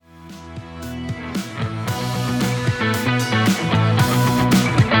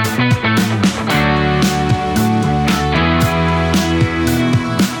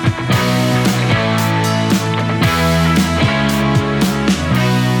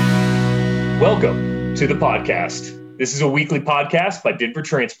Welcome to the podcast. This is a weekly podcast by Denver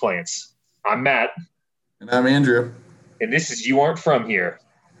Transplants. I'm Matt. And I'm Andrew. And this is You Aren't From Here.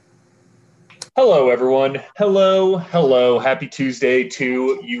 Hello, everyone. Hello. Happy Tuesday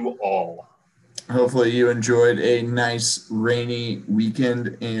to you all. Hopefully you enjoyed a nice rainy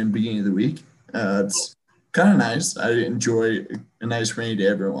weekend and beginning of the week. It's kind of nice. I enjoy a nice rainy day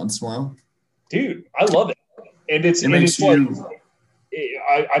every once in a while. Dude, I love it. And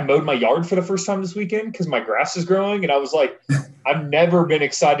I mowed my yard for the first time this weekend because my grass is growing. And I was like, I've never been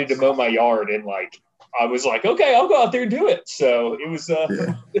excited to mow my yard. And I was like, okay, I'll go out there and do it. So it was.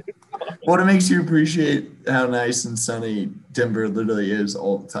 Well, it makes you appreciate how nice and sunny Denver literally is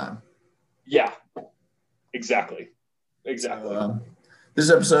all the time. Yeah, exactly. So,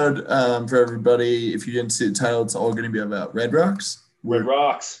 this episode, for everybody, if you didn't see the title, it's all going to be about Red Rocks. Red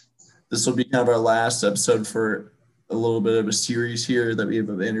Rocks. This will be kind of our last episode for a little bit of a series here that we have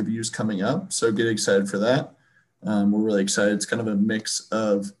of interviews coming up. So get excited for that. We're really excited. It's kind of a mix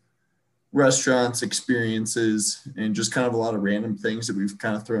of restaurants, experiences, and just kind of a lot of random things that we've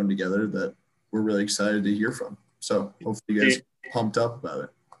kind of thrown together that we're really excited to hear from. So hopefully you guys are pumped up about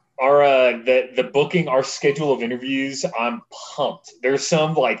it. The booking, our schedule of interviews, I'm pumped. There's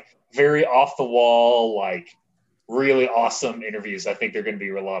some very off the wall, really awesome interviews. I think they're going to be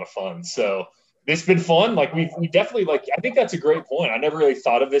a lot of fun. So it's been fun. We definitely I think that's a great point. I never really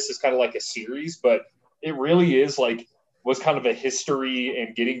thought of this as kind of like a series, but it really is was kind of a history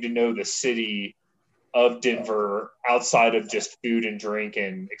and getting to know the city of Denver outside of just food and drink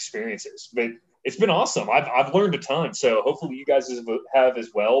and experiences. But it's been awesome. I've learned a ton. So hopefully you guys have as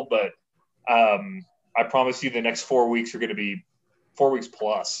well. But I promise you the next 4 weeks are going to be 4 weeks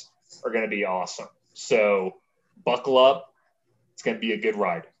plus are going to be awesome. So buckle up. It's going to be a good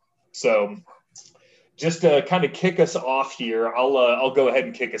ride. So just to kind of kick us off here, I'll go ahead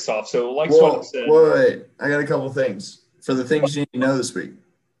and kick us off. So Sweat said. Wait. I got a couple things for the things you need to know this week.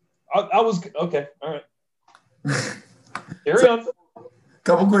 I was okay. All right. Carry on.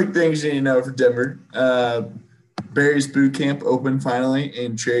 Couple quick things you need to know for Denver. Barry's Boot Camp opened finally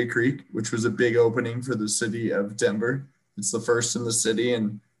in Cherry Creek, which was a big opening for the city of Denver. It's the first in the city,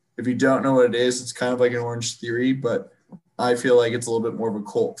 and if you don't know what it is, it's kind of like an Orange Theory, but I feel like it's a little bit more of a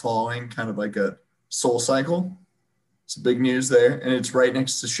cult following, kind of like a Soul Cycle. It's big news there, and it's right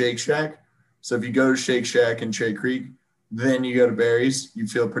next to Shake Shack. So if you go to Shake Shack in Cherry Creek, then you go to Barry's, you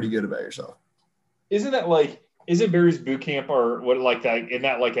feel pretty good about yourself. Isn't Barry's Boot Camp or what that? Isn't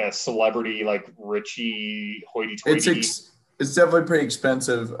that like a celebrity Richie hoity-toity? It's definitely pretty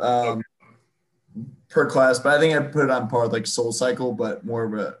expensive per class, but I think I'd put it on par with Soul Cycle, but more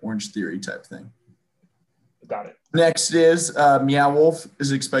of an Orange Theory type thing. Got it. Next is Meow Wolf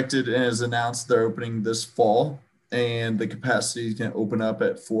is expected and is announced they're opening this fall, and the capacity is going to open up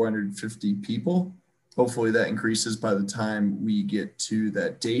at 450 people. Hopefully that increases by the time we get to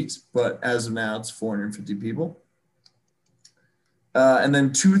that date, but as of now, it's 450 people. And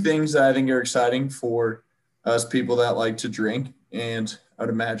then two things that I think are exciting for us people that like to drink, and I would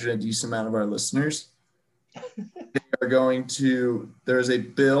imagine a decent amount of our listeners. There's a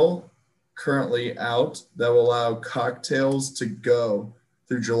bill currently out that will allow cocktails to go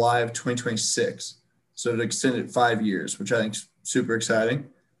through July of 2026. So it extended 5 years, which I think is super exciting.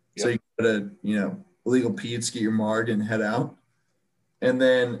 Yep. So you go to, Illegal Pete's, get your marg, and head out. And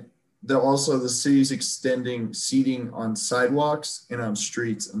then the city's extending seating on sidewalks and on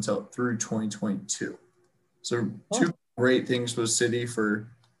streets until through 2022. So two great things for the city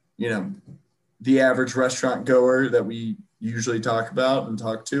for, the average restaurant goer that we usually talk about and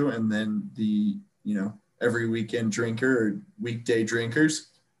talk to, and then the, every weekend drinker or weekday drinkers.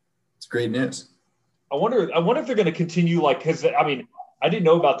 It's great news. I wonder if they're going to continue because I didn't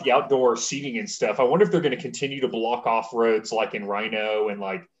know about the outdoor seating and stuff. I wonder if they're going to continue to block off roads in Rhino and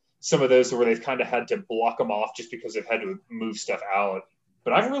some of those where they've kind of had to block them off just because they've had to move stuff out.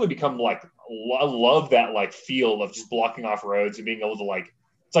 But I've really become I love that feel of just blocking off roads and being able to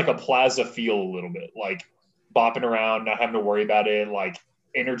it's like a plaza feel a little bit, bopping around, not having to worry about it,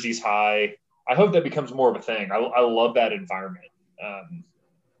 energy's high. I hope that becomes more of a thing. I love that environment. But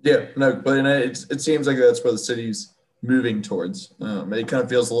it seems like that's where the city's moving towards. It kind of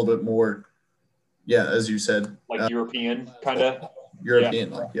feels a little bit more, as you said, European kind of.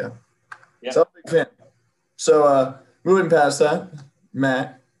 European, yeah. So I'm a big fan. So moving past that,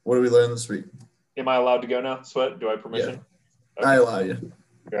 Matt, what did we learn this week? Am I allowed to go now, Sweat? Do I have permission? Yeah. Okay. I allow you.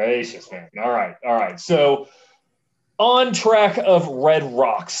 Gracious, man. All right. So on track of Red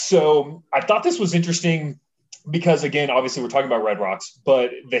Rocks. So I thought this was interesting because, again, obviously we're talking about Red Rocks,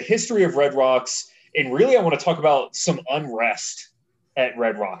 but the history of Red Rocks, and really I want to talk about some unrest at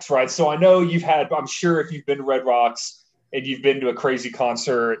Red Rocks, right? So I know I'm sure if you've been to Red Rocks and you've been to a crazy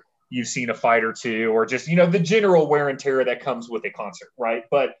concert, you've seen a fight or two, or just, the general wear and tear that comes with a concert, right?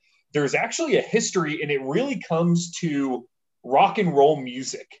 But there's actually a history, and it really comes to rock and roll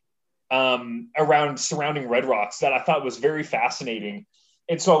music around surrounding Red Rocks that I thought was very fascinating.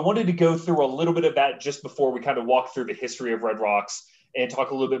 And so I wanted to go through a little bit of that just before we kind of walk through the history of Red Rocks and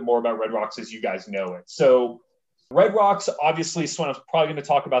talk a little bit more about Red Rocks as you guys know it. So Red Rocks, obviously, so I'm probably going to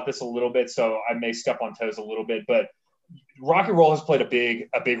talk about this a little bit, so I may step on toes a little bit, but rock and roll has played a big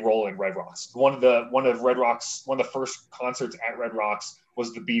role in Red Rocks. One of the first concerts at Red Rocks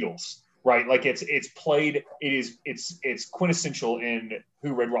was the Beatles, right? Like it's quintessential in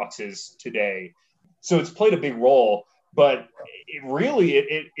who Red Rocks is today. So it's played a big role, but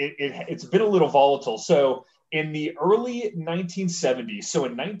it's been a little volatile. So in the early 1970s, so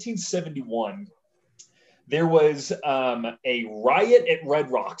in 1971, there was a riot at Red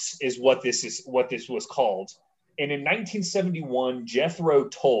Rocks, is what this was called. And in 1971, Jethro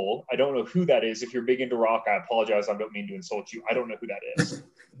Tull, I don't know who that is. If you're big into rock, I apologize. I don't mean to insult you. I don't know who that is.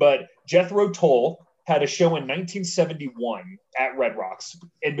 But Jethro Tull had a show in 1971 at Red Rocks,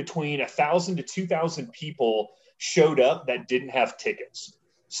 and between 1,000 to 2,000 people showed up that didn't have tickets.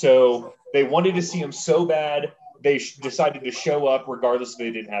 So they wanted to see him so bad, they decided to show up regardless if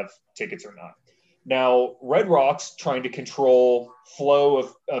they didn't have tickets or not. Now, Red Rocks, trying to control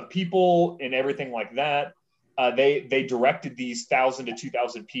flow of people and everything like that, they directed these 1,000 to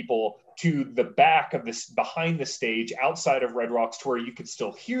 2,000 people to the back of this, behind the stage, outside of Red Rocks, to where you could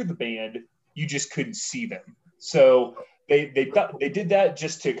still hear the band, you just couldn't see them. So they did that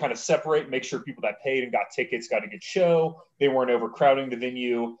just to kind of separate, make sure people that paid and got tickets got a good show. They weren't overcrowding the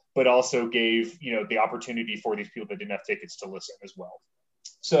venue, but also gave the opportunity for these people that didn't have tickets to listen as well.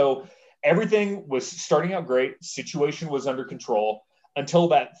 So everything was starting out great. Situation was under control until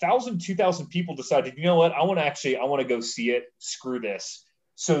that 1,000, 2,000 people decided, you know what, I want to go see it. Screw this.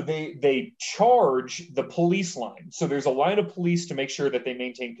 So they charge the police line. So there's a line of police to make sure that they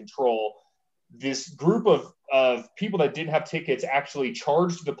maintain control. This group of people that didn't have tickets actually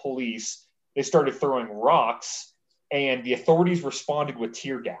charged the police. They started throwing rocks, and the authorities responded with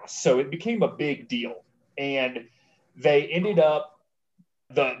tear gas. So it became a big deal. And they ended up,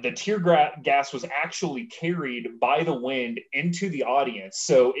 the tear gas was actually carried by the wind into the audience.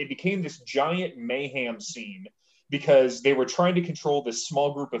 So it became this giant mayhem scene because they were trying to control this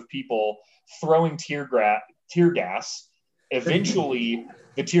small group of people throwing tear gas. Eventually,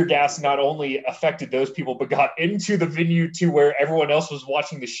 the tear gas not only affected those people, but got into the venue to where everyone else was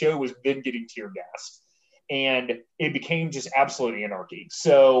watching the show was then getting tear gassed. And it became just absolute anarchy.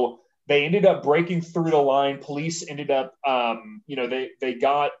 So they ended up breaking through the line. Police ended up, they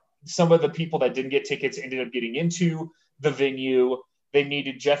got some of the people that didn't get tickets ended up getting into the venue. They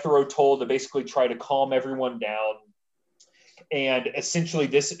needed Jethro Tull to basically try to calm everyone down. And essentially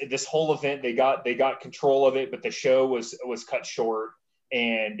this whole event, they got control of it, but the show was cut short,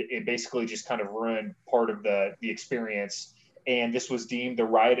 and it basically just kind of ruined part of the experience. And this was deemed the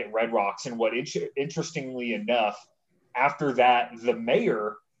riot at Red Rocks. And what interestingly enough, after that, the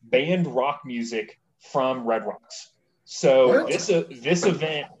mayor banned rock music from Red Rocks. So this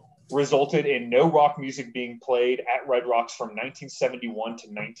event resulted in no rock music being played at Red Rocks from 1971 to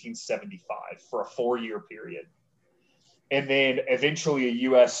 1975 for a 4-year period. And then eventually a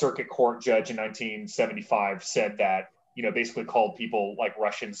U.S. Circuit Court judge in 1975 said that, basically called people like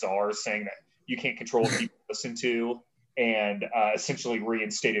Russian czars, saying that you can't control what people listen to, and essentially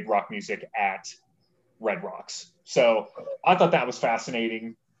reinstated rock music at Red Rocks. So I thought that was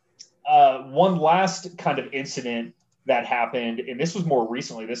fascinating. One last kind of incident that happened, and this was more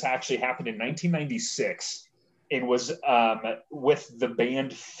recently, this actually happened in 1996, and was with the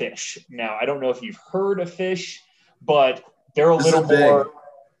band Phish. Now, I don't know if you've heard of Phish, but they're a little more.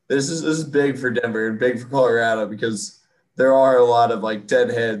 This is big for Denver and big for Colorado, because there are a lot of like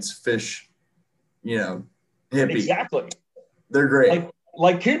Deadheads, Phish, hippie. Exactly. They're great.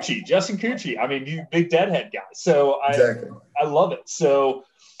 Like Coochie, Justin Coochie. I mean, you big Deadhead guy. So I love it. So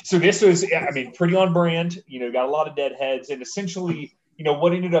this was, pretty on brand. Got a lot of Deadheads, and essentially,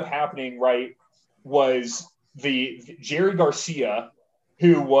 what ended up happening, right, was the Jerry Garcia,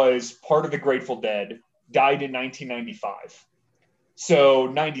 who was part of the Grateful Dead, died in 1995. So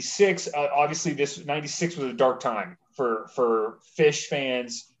 96, obviously this 96 was a dark time for Phish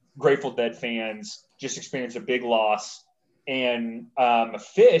fans, Grateful Dead fans, just experienced a big loss. And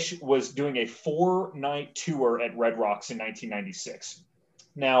Phish was doing a 4-night tour at Red Rocks in 1996.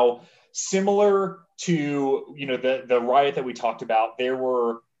 Now, similar to, the riot that we talked about,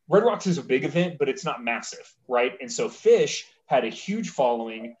 Red Rocks is a big event, but it's not massive, right? And so Phish had a huge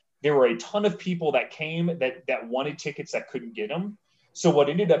following. There were a ton of people that came that wanted tickets that couldn't get them. So what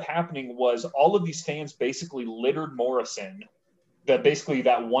ended up happening was all of these fans basically littered Morrison.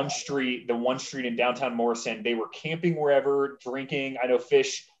 That one street in downtown Morrison, they were camping wherever, drinking. I know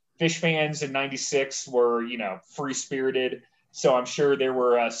Fish fans in '96 were, free spirited. So I'm sure there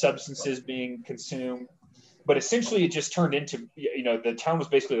were substances being consumed. But essentially, it just turned into, the town was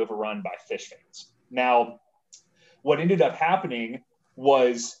basically overrun by Fish fans. Now, what ended up happening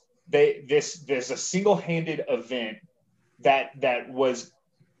was there's a single-handed event that was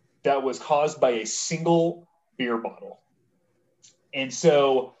caused by a single beer bottle. And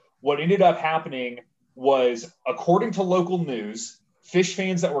so what ended up happening was, according to local news, Fish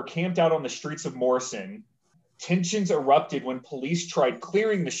fans that were camped out on the streets of Morrison, tensions erupted when police tried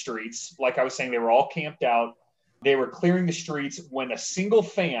clearing the streets. Like I was saying, they were all camped out. They were clearing the streets when a single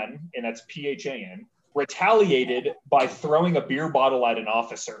fan, and that's PHAN, retaliated by throwing a beer bottle at an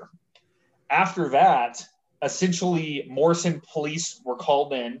officer. After that, essentially, Morrison police were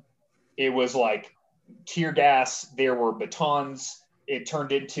called in. It was like tear gas. There were batons. It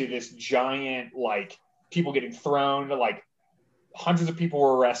turned into this giant, people getting thrown. Hundreds of people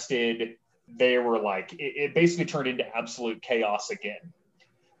were arrested. They were it basically turned into absolute chaos again.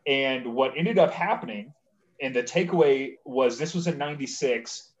 And what ended up happening, and the takeaway was, this was in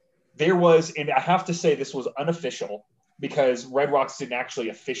 '96. There was, and I have to say this was unofficial because Red Rocks didn't actually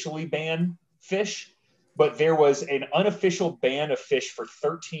officially ban Fish, but there was an unofficial ban of Fish for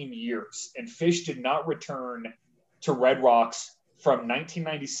 13 years. And Fish did not return to Red Rocks from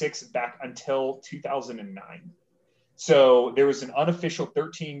 1996 back until 2009. So there was an unofficial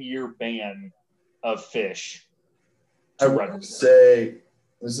 13-year ban of Fish to Red Rocks. Say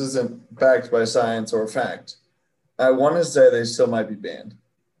this isn't backed by science or fact. I want to say they still might be banned,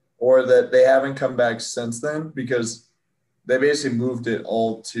 or that they haven't come back since then, because they basically moved it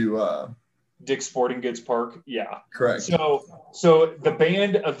all to Dick's Sporting Goods Park. Yeah. Correct. So the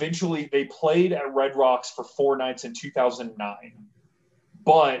band eventually, they played at Red Rocks for 4 nights in 2009.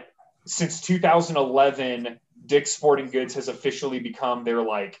 But since 2011, Dick's Sporting Goods has officially become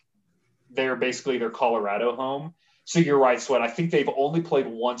they're basically their Colorado home. So you're right, Sweat. I think they've only played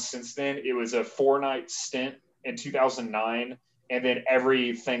once since then. It was a 4-night stint in 2009. And then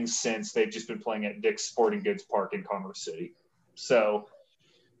everything since, they've just been playing at Dick's Sporting Goods Park in Commerce City. So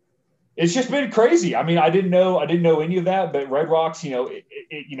it's just been crazy. I mean, I didn't know any of that, but Red Rocks,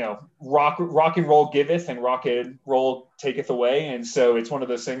 rock and roll giveth and rock and roll taketh away. And so it's one of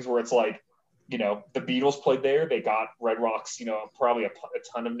those things where it's the Beatles played there. They got Red Rocks, probably a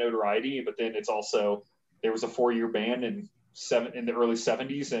ton of notoriety, but then it's also, there was a 4-year ban in the early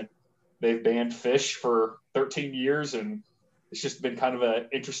 70s, and they've banned Fish for 13 years. And it's just been kind of an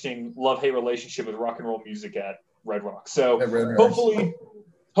interesting love-hate relationship with rock and roll music at Red Rocks. So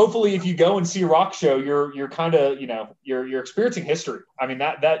hopefully if you go and see a rock show, you're kind of, you're experiencing history. I mean,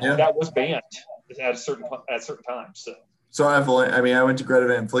 that was banned at certain times. So I went to Greta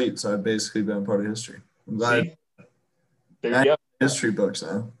Van Fleet, so I've basically been a part of history. I'm glad. There you go. History books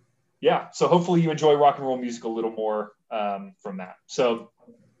now. Yeah. So hopefully you enjoy rock and roll music a little more from that. So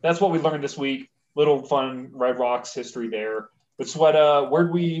that's what we learned this week. Little fun Red Rocks history there. But Sweat,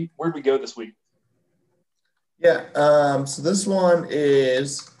 where'd we go this week? Yeah. So this one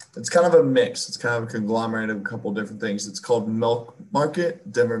it's kind of a mix. It's kind of a conglomerate of a couple different things. It's called Milk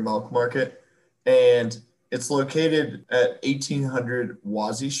Market, Denver Milk Market. And it's located at 1800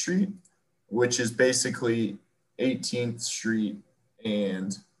 Wazee Street, which is basically 18th Street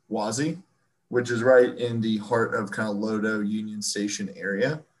and Wazee, which is right in the heart of kind of Lodo Union Station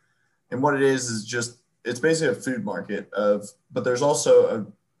area. And what it is just, it's basically a food market but there's also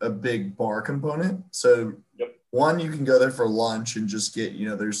a big bar component. So one, you can go there for lunch and just get,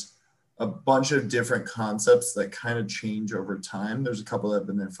 there's a bunch of different concepts that kind of change over time. There's a couple that have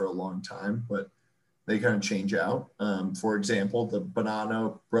been there for a long time, but they kind of change out. For example, the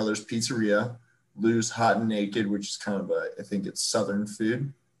Bonanno Brothers Pizzeria, Lou's Hot and Naked, which is kind of I think it's Southern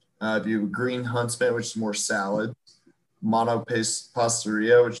food. If you have Green Huntsman, which is more salad. Mono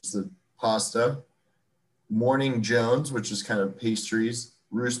Pasteria, which is the pasta. Morning Jones, which is kind of pastries.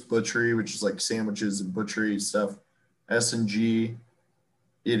 Roost Butchery, which is like sandwiches and butchery stuff. S&G,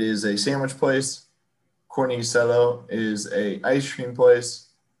 it is a sandwich place. Corniceto is a ice cream place.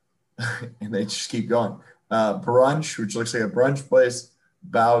 And they just keep going. Brunch, which looks like a brunch place.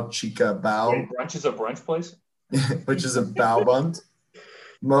 Bao Chica Bao. Wait, brunch is a brunch place? Which is a bao bun.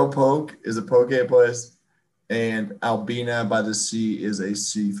 Mo Poke is a poke place. And Albina by the Sea is a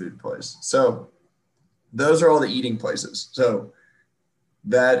seafood place. So those are all the eating places. So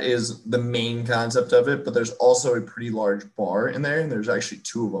That is the main concept of it, but there's also a pretty large bar in there, and there's actually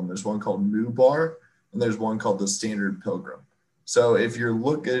two of them. There's one called Moo Bar, and there's one called the Standard Pilgrim. So if you're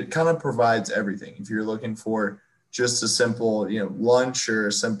looking, it kind of provides everything. If you're looking for just a simple, lunch or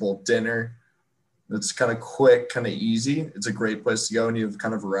a simple dinner, that's kind of quick, kind of easy. It's a great place to go, and you have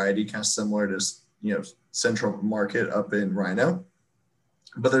kind of variety, kind of similar to, Central Market up in Rhino.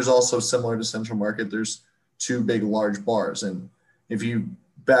 But there's also similar to Central Market, there's two big, large bars. And if you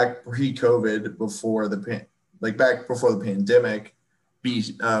back pre-COVID, back before the pandemic,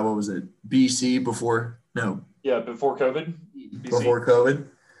 what was it? BC before? No. Yeah, before COVID. BC. Before COVID.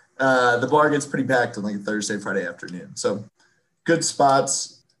 The bar gets pretty packed on like a Thursday, Friday afternoon. So good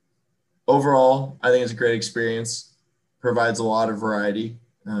spots. Overall, I think it's a great experience. Provides a lot of variety.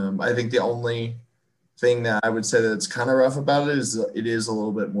 I think the only thing that I would say that's kind of rough about it is a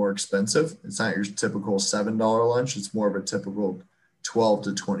little bit more expensive. It's not your typical $7 lunch. It's more of a typical $12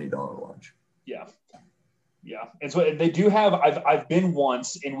 to $20 lunch. Yeah. Yeah. And so they do have, I've been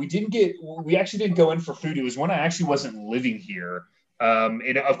once, and we actually didn't go in for food. It was when I actually wasn't living here.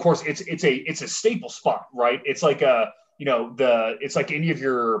 And of course it's a staple spot, right? It's like it's like any of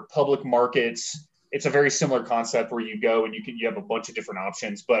your public markets. It's a very similar concept where you go and you have a bunch of different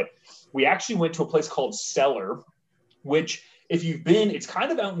options, but we actually went to a place called Cellar, which if you've been, it's kind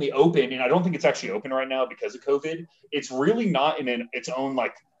of out in the open, and I don't think it's actually open right now because of COVID. It's really not in its own,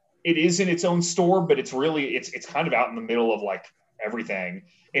 like, it is in its own store, but it's really, it's kind of out in the middle of like everything.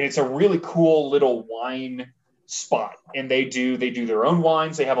 And it's a really cool little wine spot. And they do their own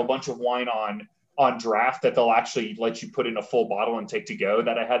wines. They have a bunch of wine on draft that they'll actually let you put in a full bottle and take to go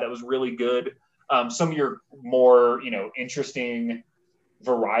that I had that was really good. Some of your more, interesting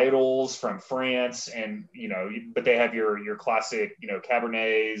varietals from France, and, but they have your classic,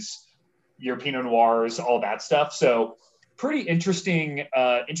 Cabernets, your Pinot Noirs, all that stuff. So pretty interesting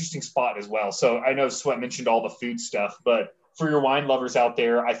spot as well. So I know Sweat mentioned all the food stuff, but for your wine lovers out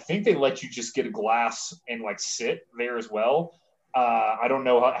there, I think they let you just get a glass and like sit there as well. I don't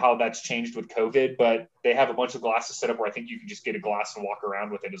know how that's changed with COVID, but they have a bunch of glasses set up where I think you can just get a glass and walk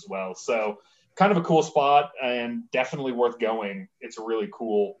around with it as well. So kind of a cool spot and definitely worth going. It's a really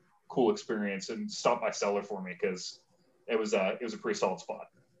cool experience, and stop by Cellar for me because it was a pretty solid spot.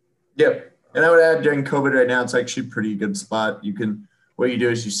 Yep. And I would add, during COVID right now, it's actually a pretty good spot. What you do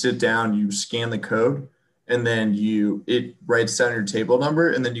is you sit down, you scan the code, and then it writes down your table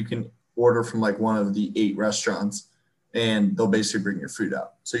number, and then you can order from like one of the 8 restaurants, and they'll basically bring your food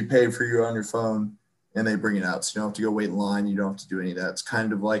out. So you pay for you on your phone, and they bring it out. So you don't have to go wait in line. You don't have to do any of that. It's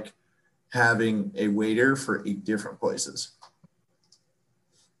kind of like having a waiter for 8 different places.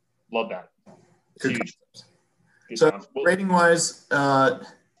 Love that. Huge. So rating wise,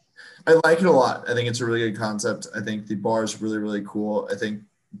 I like it a lot. I think it's a really good concept. I think the bar is really, really cool. I think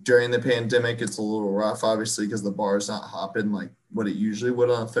during the pandemic, it's a little rough, obviously, because the bar is not hopping like what it usually would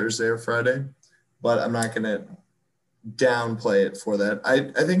on a Thursday or Friday. But I'm not going to downplay it for that.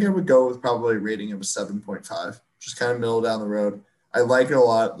 I think I would go with probably a rating of a 7.5, just kind of middle down the road. I like it a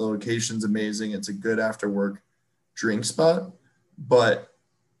lot. The location's amazing. It's a good after work drink spot, but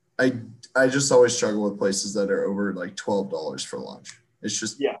I just always struggle with places that are over like $12 for lunch. It's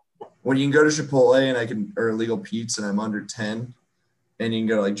just, yeah. When you can go to Chipotle or Legal Pete's and I'm under 10, and you can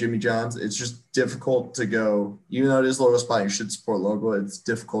go to like Jimmy John's, it's just difficult to go, even though it is a local spot, you should support local. It's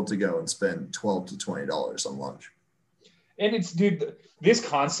difficult to go and spend $12 to $20 on lunch. And it's, dude, this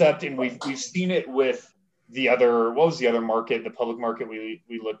concept, and we've seen it with what was the other market, the public market we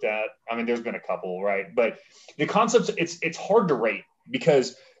looked at? I mean, there's been a couple, right? But the concept, it's hard to rate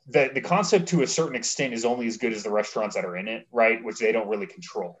because the concept to a certain extent is only as good as the restaurants that are in it, right? Which they don't really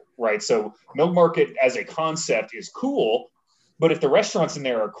control, right? So Milk Market as a concept is cool, but if the restaurants in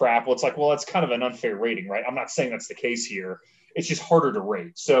there are crap, well, it's like, well, that's kind of an unfair rating, right? I'm not saying that's the case here. It's just harder to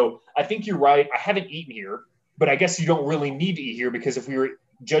rate. So I think you're right. I haven't eaten here, but I guess you don't really need to eat here because if we were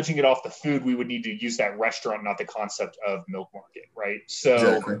judging it off the food, we would need to use that restaurant, not the concept of Milk Market, right? So,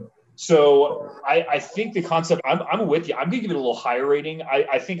 exactly. So I think the concept, I'm with you. I'm going to give it a little higher rating.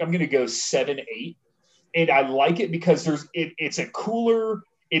 I think I'm going to go 7, 8. And I like it because it's a cooler,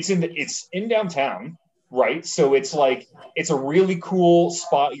 it's in downtown, right? So it's like, it's a really cool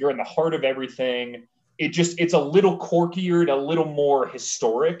spot. You're in the heart of everything. It's a little quirkier and a little more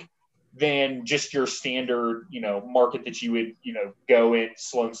historic than just your standard, market that you would, go in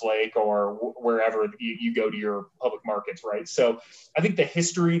Sloan's Lake or wherever you go to your public markets, right? So I think the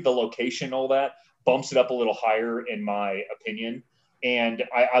history, the location, all that bumps it up a little higher in my opinion. And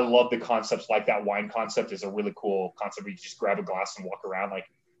I love the concepts, like that wine concept is a really cool concept where you just grab a glass and walk around.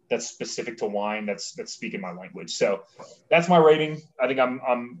 Like that's specific to wine that's speaking my language. So that's my rating. I think I'm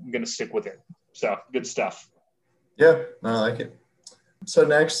going to stick with it. So good stuff. Yeah, I like it. So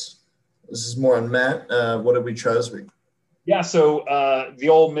next, this is more on Matt. What did we try this week? Yeah, so the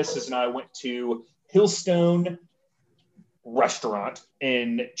old missus and I went to Hillstone Restaurant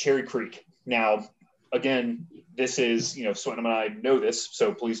in Cherry Creek. Now, again, this is, Swetnam and I know this,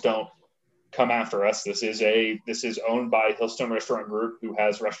 so please don't come after us. This is owned by Hillstone Restaurant Group, who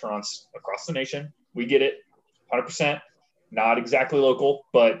has restaurants across the nation. We get it, 100%. Not exactly local,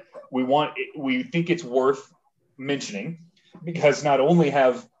 but we think it's worth mentioning because not only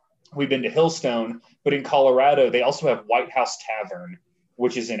have we been to Hillstone, but in Colorado they also have White House Tavern,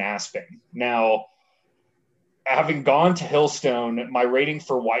 which is in Aspen. Now, having gone to Hillstone, my rating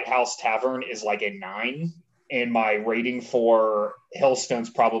for White House Tavern is like a 9, and my rating for Hillstone's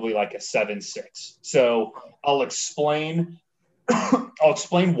probably like a 7.6. So I'll explain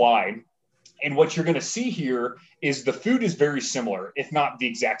why. And what you're going to see here is the food is very similar, if not the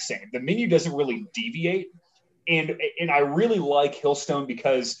exact same. The menu doesn't really deviate. And I really like Hillstone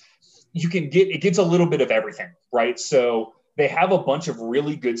because it gets a little bit of everything, right? So they have a bunch of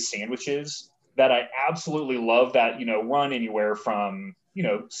really good sandwiches that I absolutely love that, run anywhere from,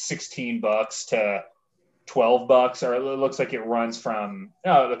 $16 to $12, or it looks like it runs from,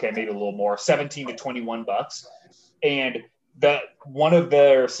 maybe a little more, 17 to $21. And one of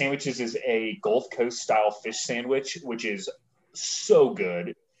their sandwiches is a Gulf Coast style fish sandwich, which is so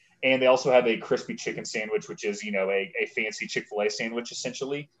good. And they also have a crispy chicken sandwich, which is, a fancy Chick-fil-A sandwich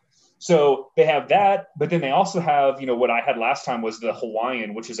essentially. So they have that, but then they also have, what I had last time was the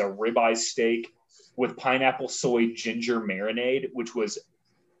Hawaiian, which is a ribeye steak with pineapple, soy, ginger marinade, which was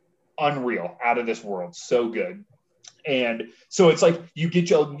unreal, out of this world, so good. And so it's like you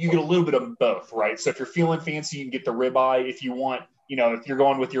get a little bit of both, right? So if you're feeling fancy, you can get the ribeye. If you want, if you're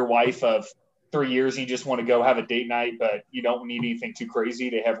going with your wife of 3 years and you just want to go have a date night, but you don't need anything too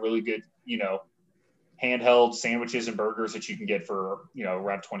crazy, they have really good, handheld sandwiches and burgers that you can get for,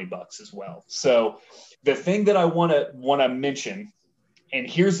 around $20 as well. So the thing that I want to mention, and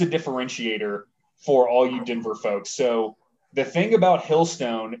here's the differentiator for all you Denver folks. So the thing about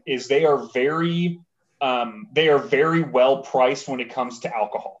Hillstone is they are very well priced when it comes to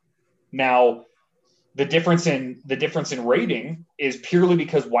alcohol. Now, the difference in rating is purely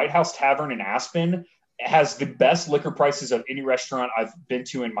because White House Tavern in Aspen has the best liquor prices of any restaurant I've been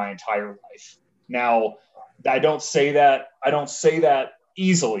to in my entire life. Now, I don't say that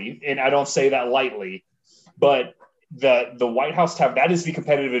easily, and I don't say that lightly, but the White House Tavern, that is the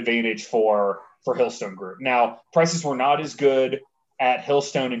competitive advantage for Hillstone Group. Now, prices were not as good at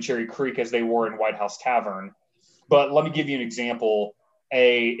Hillstone and Cherry Creek as they were in White House Tavern, but let me give you an example.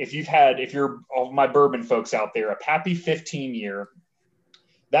 If you're all my bourbon folks out there, a Pappy 15 year,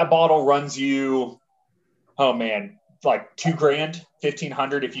 that bottle runs you, oh man, like $2,000,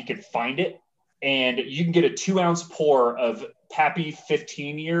 $1,500 if you can find it. And you can get a 2-ounce pour of Pappy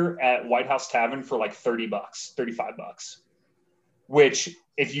 15 year at White House Tavern for like $30, $35, which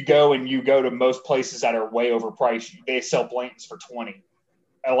if you go to most places that are way overpriced, they sell Blanton's for 20.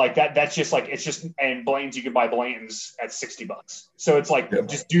 Like that, that's just like, and Blanton's, you can buy Blanton's at $60. So it's like,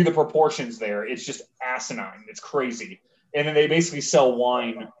 just do the proportions there. It's just asinine. It's crazy. And then they basically sell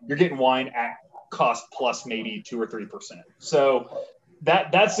wine. You're getting wine at cost plus maybe 2 or 3%. So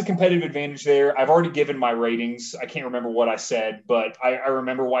that's the competitive advantage there. I've already given my ratings. I can't remember what I said, but I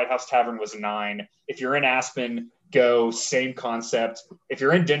remember White House Tavern was a 9. If you're in Aspen, go, same concept. If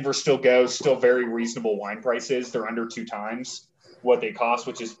you're in Denver, still go, still very reasonable wine prices. They're under 2 times what they cost,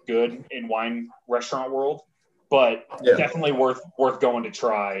 which is good in wine restaurant world, but definitely worth going to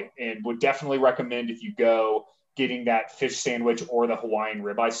try, and would definitely recommend if you go getting that fish sandwich or the Hawaiian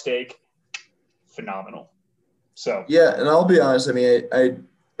ribeye steak. Phenomenal. So yeah, and I'll be honest. I mean,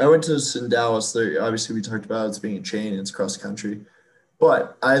 I went to this in Dallas. There, obviously, we talked about it's being a chain and it's cross country,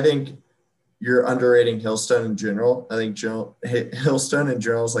 but I think you're underrating Hillstone in general. I think Hillstone in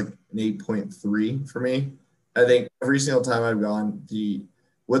general is like an 8.3 for me. I think every single time I've gone,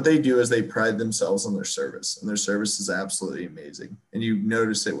 what they do is they pride themselves on their service, and their service is absolutely amazing. And you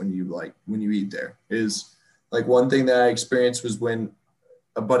notice it when you eat there. Is like one thing that I experienced was when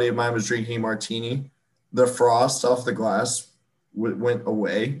a buddy of mine was drinking a martini, the frost off the glass went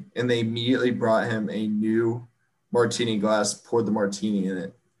away, and they immediately brought him a new martini glass, poured the martini in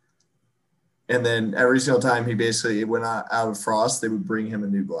it. And then every single time it went out of frost, they would bring him a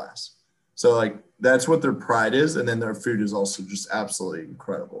new glass. So like that's what their pride is. And then their food is also just absolutely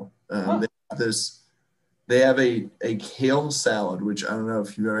incredible. They have a kale salad, which I don't know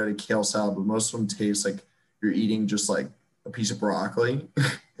if you've ever had a kale salad, but most of them taste like you're eating just like a piece of broccoli.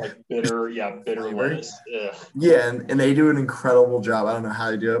 like bitter flavor. lettuce. Ugh. Yeah, and they do an incredible job. I don't know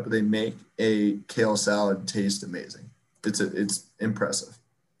how they do it, but they make a kale salad taste amazing. It's impressive.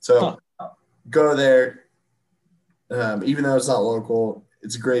 So go there. Even though it's not local,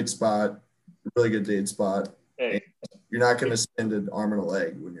 it's a great spot, really good date spot. Hey, you're not going to spend an arm and a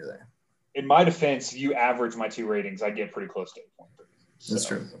leg when you're there. In my defense, you average my 2 ratings, I get pretty close to 8.3. That's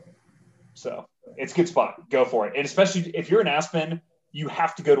true. So it's a good spot. Go for it. And especially if you're in Aspen, you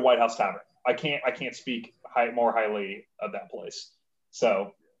have to go to White House Tavern. I can't speak more highly of that place.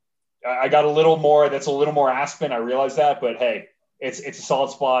 So I got a little more. That's a little more Aspen. I realize that, but hey, it's a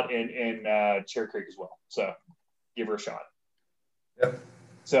solid spot in Cherry Creek as well. So give her a shot. Yep.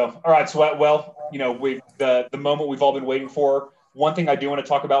 So all right, Sweat. Well, the moment we've all been waiting for. One thing I do want to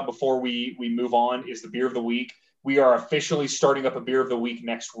talk about before we move on is the beer of the week. We are officially starting up a beer of the week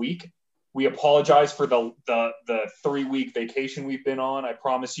next week. We apologize for the 3-week vacation we've been on. I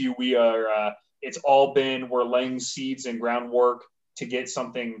promise you, we are. We're laying seeds and groundwork to get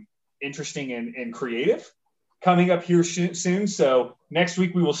something interesting and creative coming up here soon. So next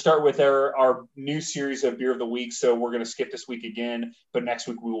week we will start with our new series of beer of the week. So we're going to skip this week again, but next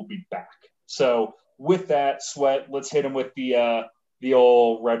week we will be back. So with that, Sweat, let's hit him with the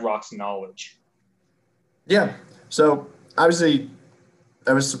old Red Rocks knowledge. Yeah. So obviously,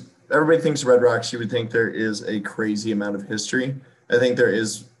 everybody thinks Red Rocks. You would think there is a crazy amount of history. I think there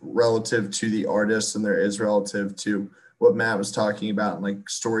is relative to the artists, and there is relative to what Matt was talking about, and like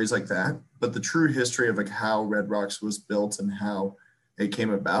stories like that. But the true history of like how Red Rocks was built and how it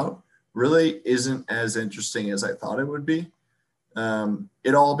came about really isn't as interesting as I thought it would be.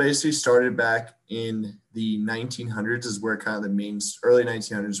 It all basically started back in the 1900s, is where kind of early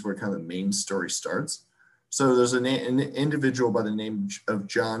 1900s, where kind of the main story starts. So there's an individual by the name of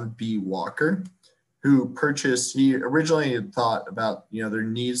John B. Walker who purchased, he originally had thought about, there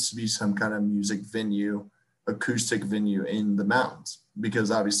needs to be some kind of music venue, acoustic venue in the mountains,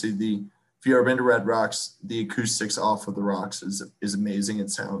 because obviously if you've ever been to Red Rocks, the acoustics off of the rocks is amazing.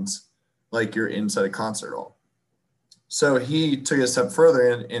 It sounds like you're inside a concert hall. So he took it a step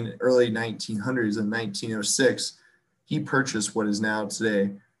further in early 1900s. In 1906, he purchased what is now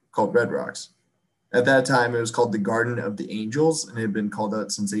today called Red Rocks. At that time, it was called the Garden of the Angels, and it had been called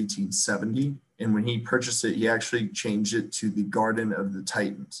that since 1870. And when he purchased it, he actually changed it to the Garden of the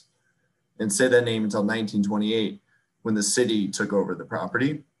Titans and said that name until 1928, when the city took over the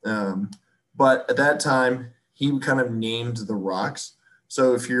property. But at that time, he kind of named the rocks.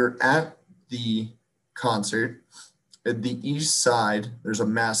 So if you're at the concert, at the east side, there's a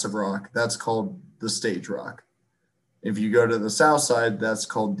massive rock. That's called the Stage Rock. If you go to the south side, that's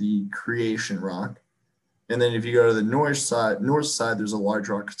called the Creation Rock. And then if you go to the north side, there's a large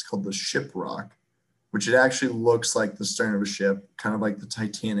rock. It's called the Ship Rock, which it actually looks like the stern of a ship, kind of like the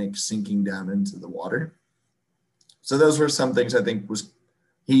Titanic sinking down into the water. So those were some things I think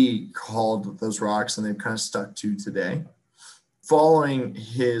he called those rocks, and they've kind of stuck to today. Following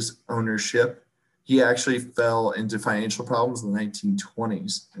his ownership, he actually fell into financial problems in the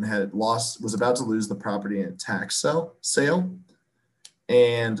 1920s and was about to lose the property in a tax sale.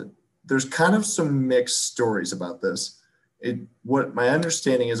 And there's kind of some mixed stories about this. What my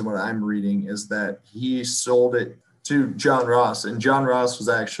understanding is, and what I'm reading, is that he sold it to John Ross, and John Ross was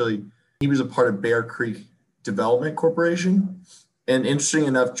a part of Bear Creek Development Corporation. And interesting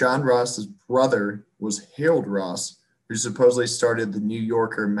enough, John Ross's brother was Harold Ross, who supposedly started the New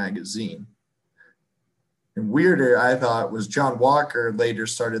Yorker magazine. And weirder, I thought, was John Walker later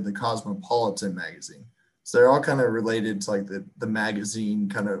started the Cosmopolitan magazine. So they're all kind of related to like the magazine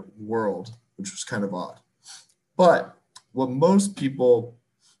kind of world, which was kind of odd. But what most people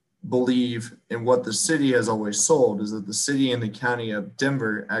believe, and what the city has always sold, is that the city and the county of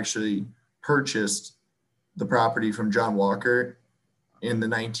Denver actually purchased the property from John Walker in the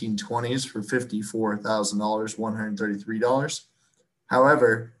 1920s for $54,000, $133.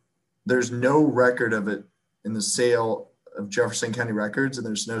 However, there's no record of it in the sale of Jefferson County records, and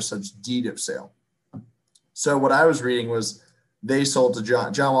there's no such deed of sale. So what I was reading was they sold to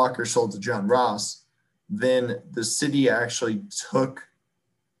John Walker sold to John Ross. Then the city actually took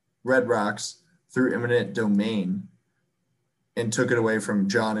Red Rocks through eminent domain and took it away from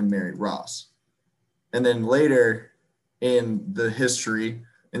John and Mary Ross. And then later in the history,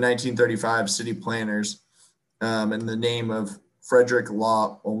 in 1935, city planners, in the name of Frederick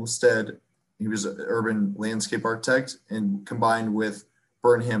Law Olmsted, he was an urban landscape architect, and combined with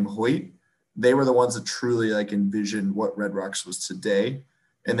Burnham Hoyt, they were the ones that truly envisioned what Red Rocks was today.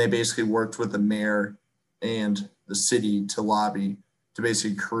 And they basically worked with the mayor and the city to lobby to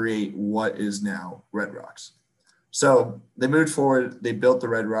basically create what is now Red Rocks. So they moved forward. They built the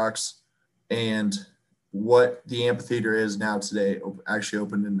Red Rocks, and what the amphitheater is now today actually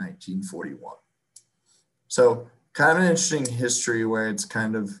opened in 1941. So kind of an interesting history where it's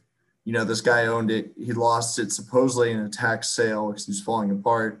kind of, this guy owned it. He lost it supposedly in a tax sale because he was falling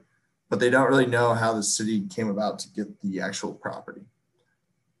apart, but they don't really know how the city came about to get the actual property.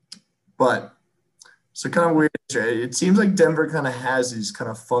 But so kind of weird. It seems like Denver kind of has these kind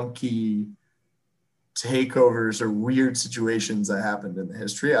of funky takeovers or weird situations that happened in the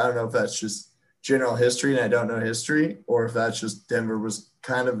history. I don't know if that's just general history and I don't know history, or if that's just Denver was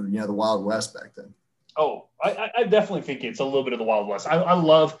kind of, the Wild West back then. Oh, I definitely think it's a little bit of the Wild West. I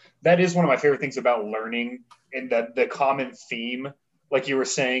love, that is one of my favorite things about learning, and the common theme, like you were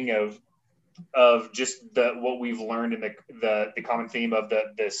saying, of just what we've learned in the common theme of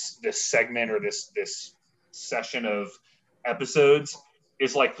this segment or this session of episodes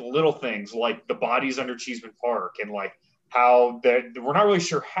is like the little things, like the bodies under Cheeseman Park, and like how we're not really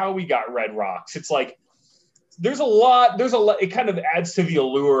sure how we got Red Rocks. It's like there's a lot. It kind of adds to the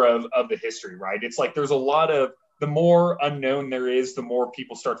allure of the history, right? It's like there's a lot of, the more unknown there is, the more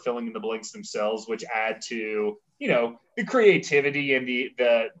people start filling in the blanks themselves, which add to, the creativity and the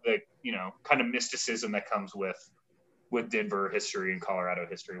kind of mysticism that comes with Denver history and Colorado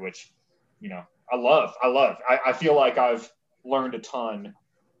history, which, I love. I feel like I've learned a ton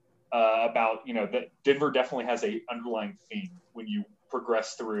about, that Denver definitely has a underlying theme when you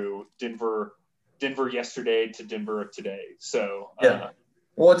progress through Denver yesterday to Denver of today. So yeah.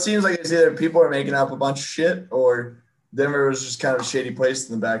 Well, it seems like it's either people are making up a bunch of shit, or Denver was just kind of a shady place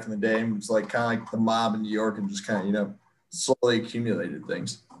in the back in the day, and it was like kind of like the mob in New York, and just kind of slowly accumulated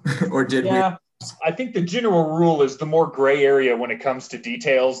things. Or did we? I think the general rule is the more gray area when it comes to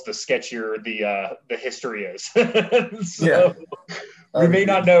details, the sketchier the history is. So we may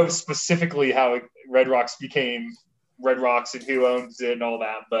not know specifically how Red Rocks became Red Rocks and who owns it and all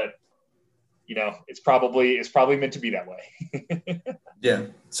that, but it's probably meant to be that way. Yeah.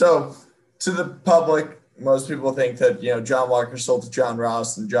 So to the public, most people think that, John Walker sold to John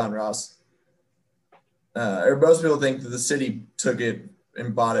Ross, and John Ross, or most people think that the city took it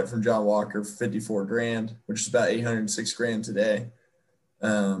and bought it from John Walker for $54,000, which is about $806,000 today.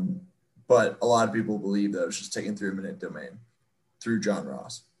 But a lot of people believe that it was just taken through eminent domain through John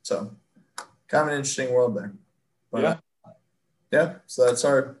Ross. So kind of an interesting world there. But, yeah. So that's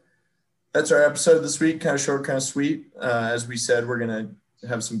our episode this week. Kind of short, kind of sweet. As we said, we're going to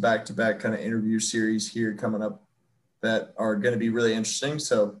have some back-to-back kind of interview series here coming up that are going to be really interesting.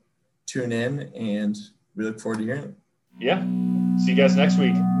 So tune in, and we look forward to hearing it. Yeah. See you guys next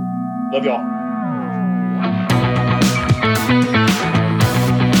week. Love y'all.